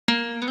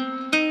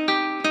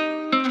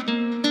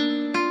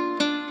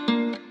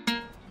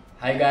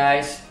Hi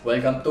guys!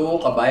 Welcome to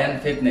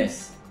Kabayan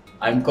Fitness.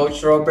 I'm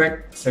Coach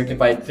Robert,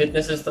 certified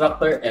fitness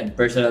instructor and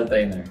personal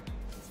trainer.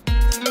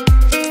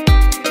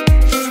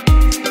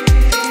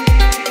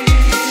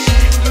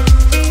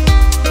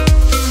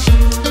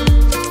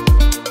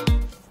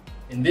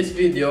 In this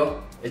video,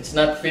 it's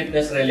not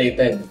fitness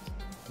related,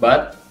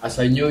 but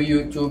as a new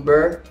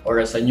YouTuber or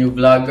as a new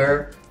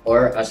vlogger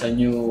or as a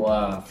new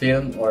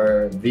film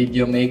or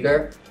video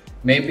maker,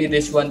 maybe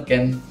this one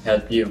can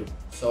help you.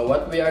 So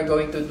what we are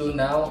going to do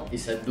now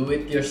is a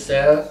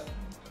do-it-yourself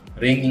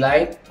ring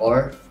light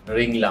or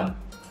ring lamp.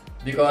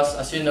 Because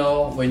as you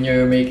know, when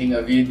you're making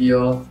a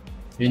video,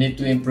 you need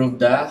to improve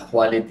the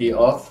quality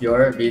of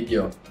your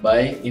video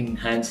by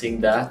enhancing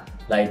the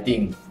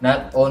lighting.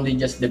 Not only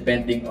just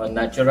depending on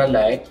natural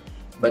light,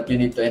 but you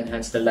need to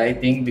enhance the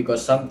lighting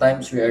because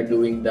sometimes we are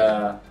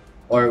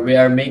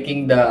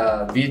making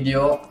the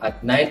video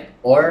at night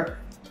or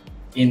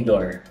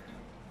indoor.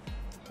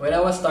 When I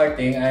was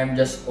starting, I am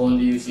just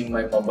only using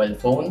my mobile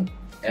phone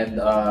and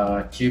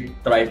a cheap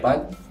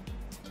tripod.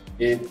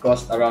 It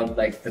cost around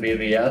like 3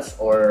 reals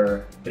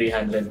or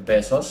 300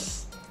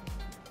 pesos.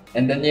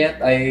 And then yet,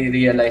 I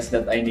realized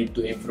that I need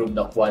to improve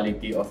the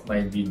quality of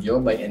my video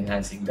by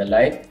enhancing the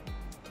light.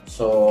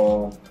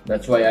 So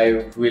that's why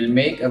I will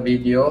make a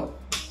video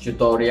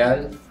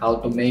tutorial how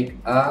to make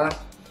a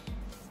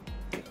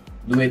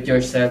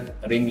do-it-yourself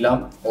ring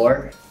lamp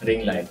or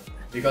ring light.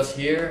 Because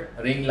here,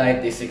 ring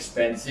light is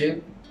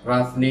expensive.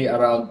 Roughly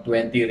around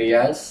 20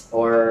 reals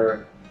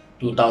or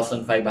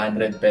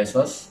 2,500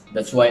 pesos.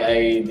 That's why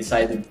I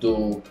decided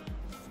to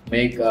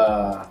make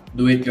a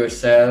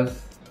do-it-yourself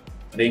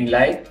ring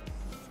light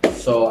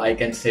so I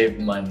can save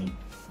money.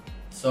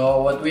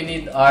 So what we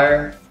need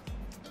are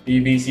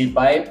PVC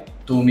pipe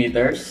 2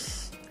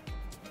 meters,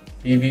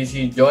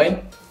 PVC joint,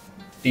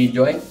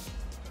 T-joint,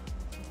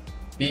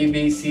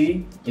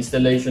 PVC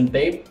installation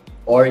tape,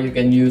 or you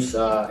can use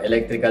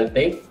electrical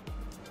tape,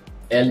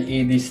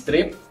 LED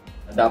strip,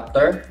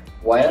 adapter,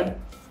 wire,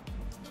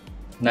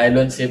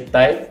 nylon zip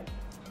tie,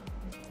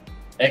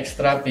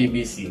 extra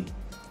PVC.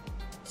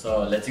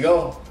 So let's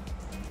go!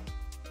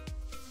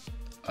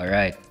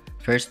 Alright,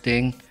 first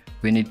thing,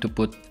 we need to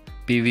put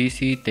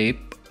PVC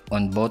tape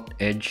on both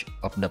edge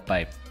of the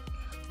pipe.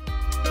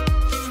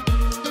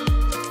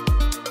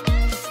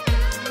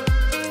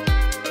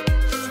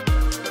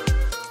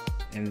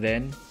 And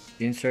then,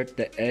 insert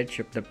the edge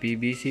of the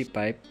PVC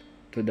pipe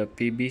to the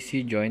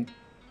PVC joint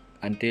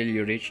until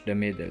you reach the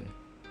middle.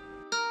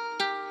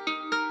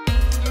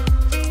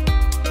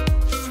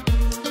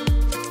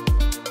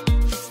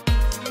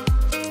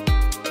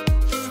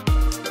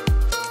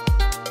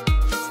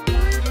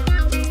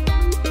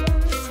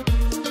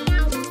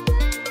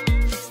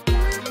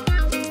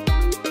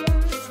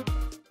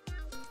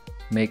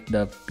 Make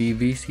the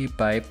PVC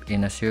pipe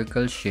in a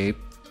circle shape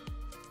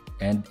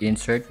and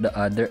insert the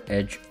other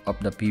edge of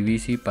the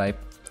PVC pipe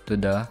to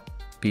the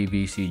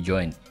PVC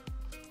joint.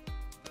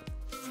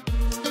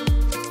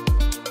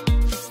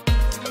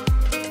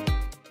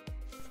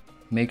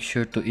 Make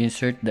sure to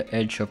insert the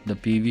edge of the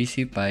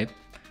PVC pipe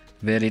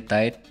very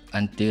tight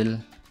until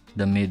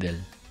the middle.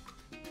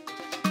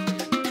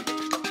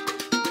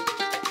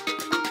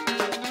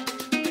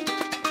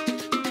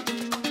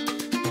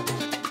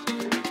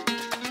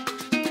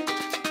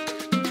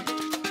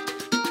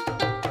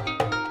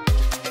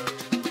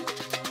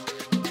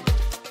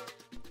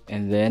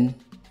 And then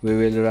we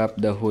will wrap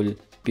the whole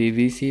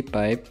PVC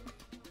pipe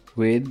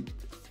with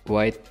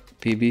white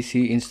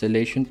PVC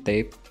installation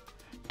tape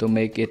to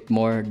make it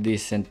more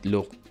decent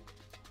look.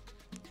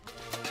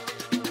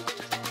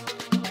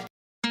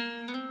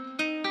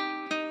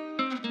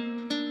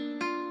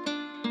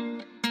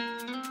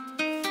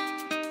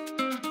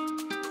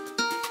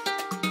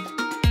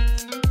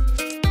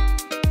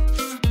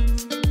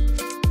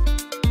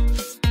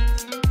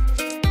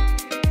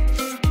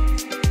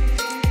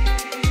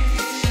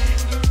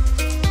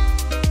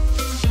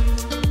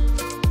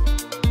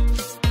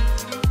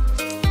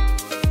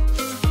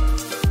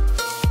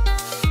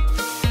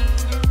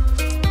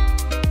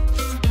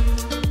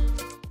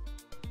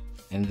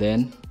 And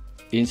then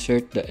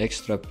insert the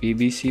extra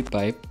PVC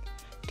pipe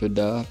to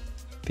the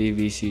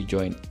PVC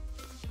joint.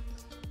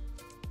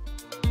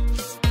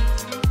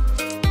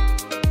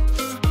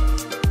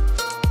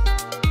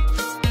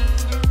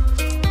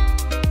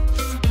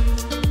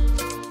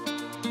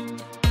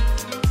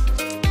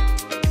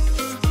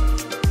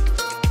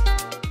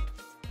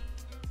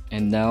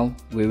 And now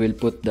we will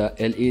put the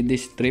LED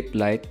strip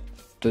light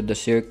to the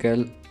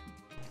circle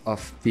of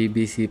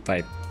PVC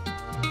pipe.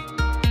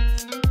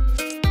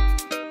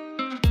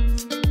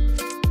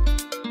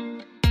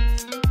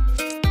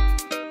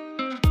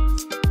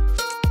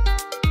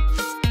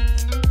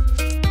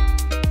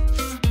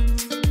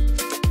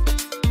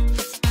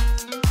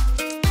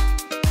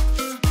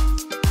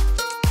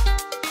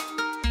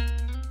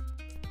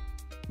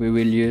 We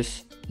will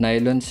use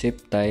nylon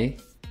zip tie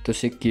to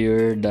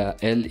secure the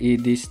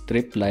LED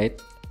strip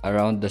light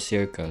around the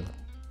circle.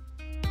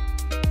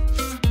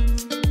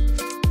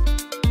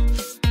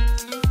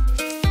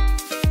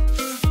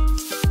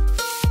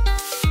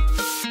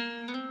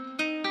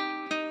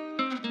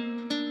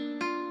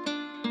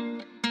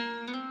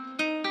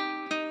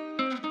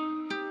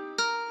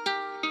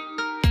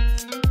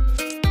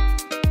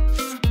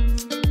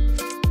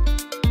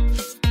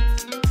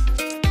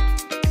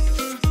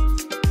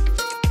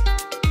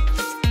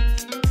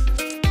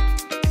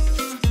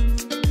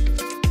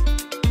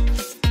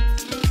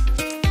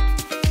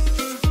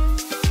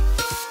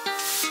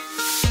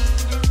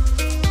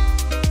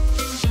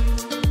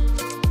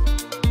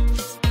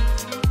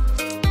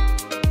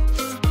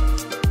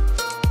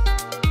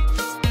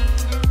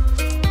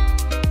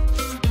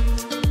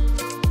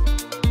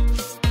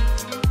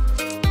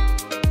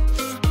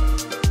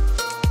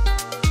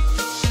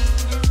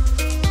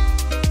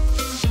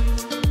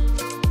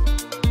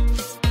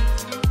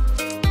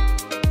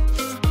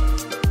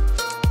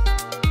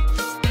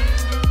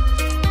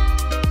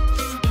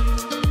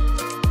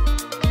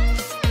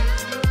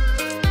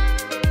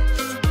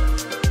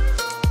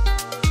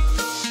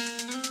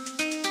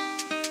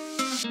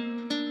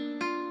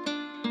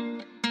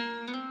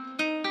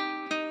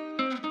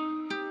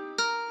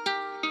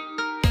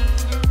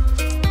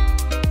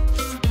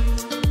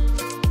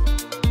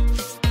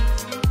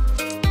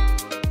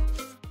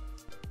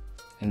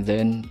 And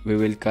then we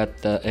will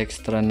cut the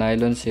extra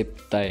nylon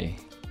zip tie.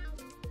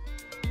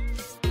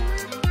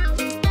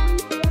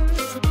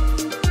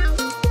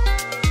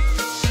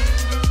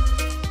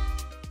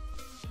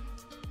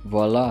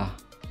 Voila!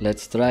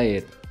 Let's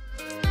try it.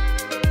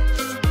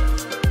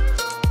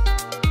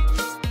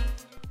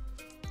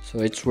 So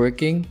it's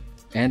working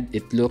and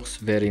it looks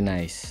very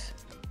nice.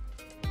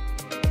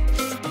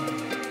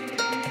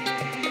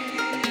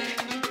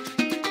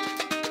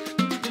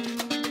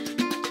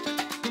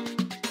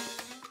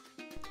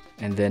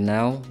 And then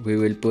now we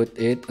will put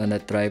it on a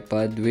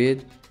tripod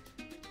with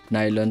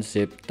nylon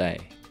zip tie.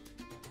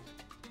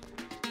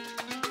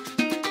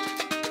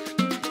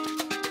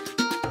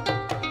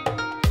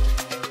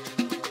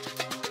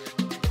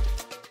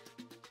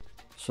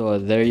 So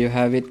there you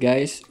have it,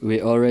 guys.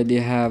 We already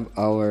have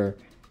our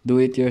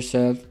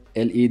do-it-yourself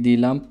LED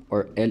lamp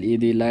or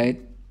LED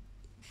light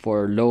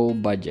for low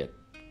budget.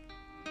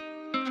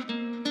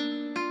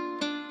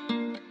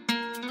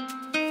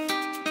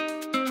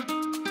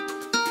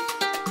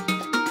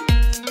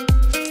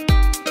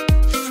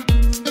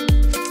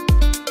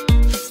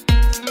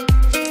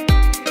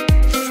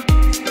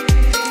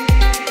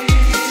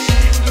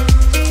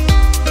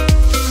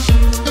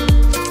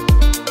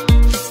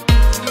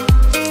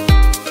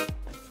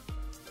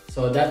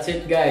 So that's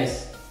it,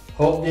 guys.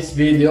 Hope this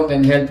video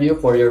can help you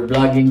for your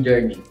vlogging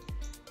journey.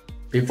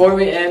 Before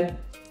we end,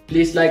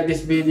 please like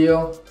this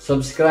video,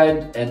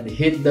 subscribe, and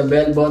hit the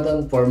bell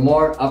button for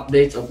more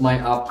updates of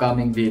my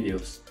upcoming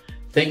videos.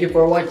 Thank you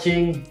for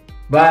watching.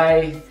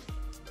 Bye!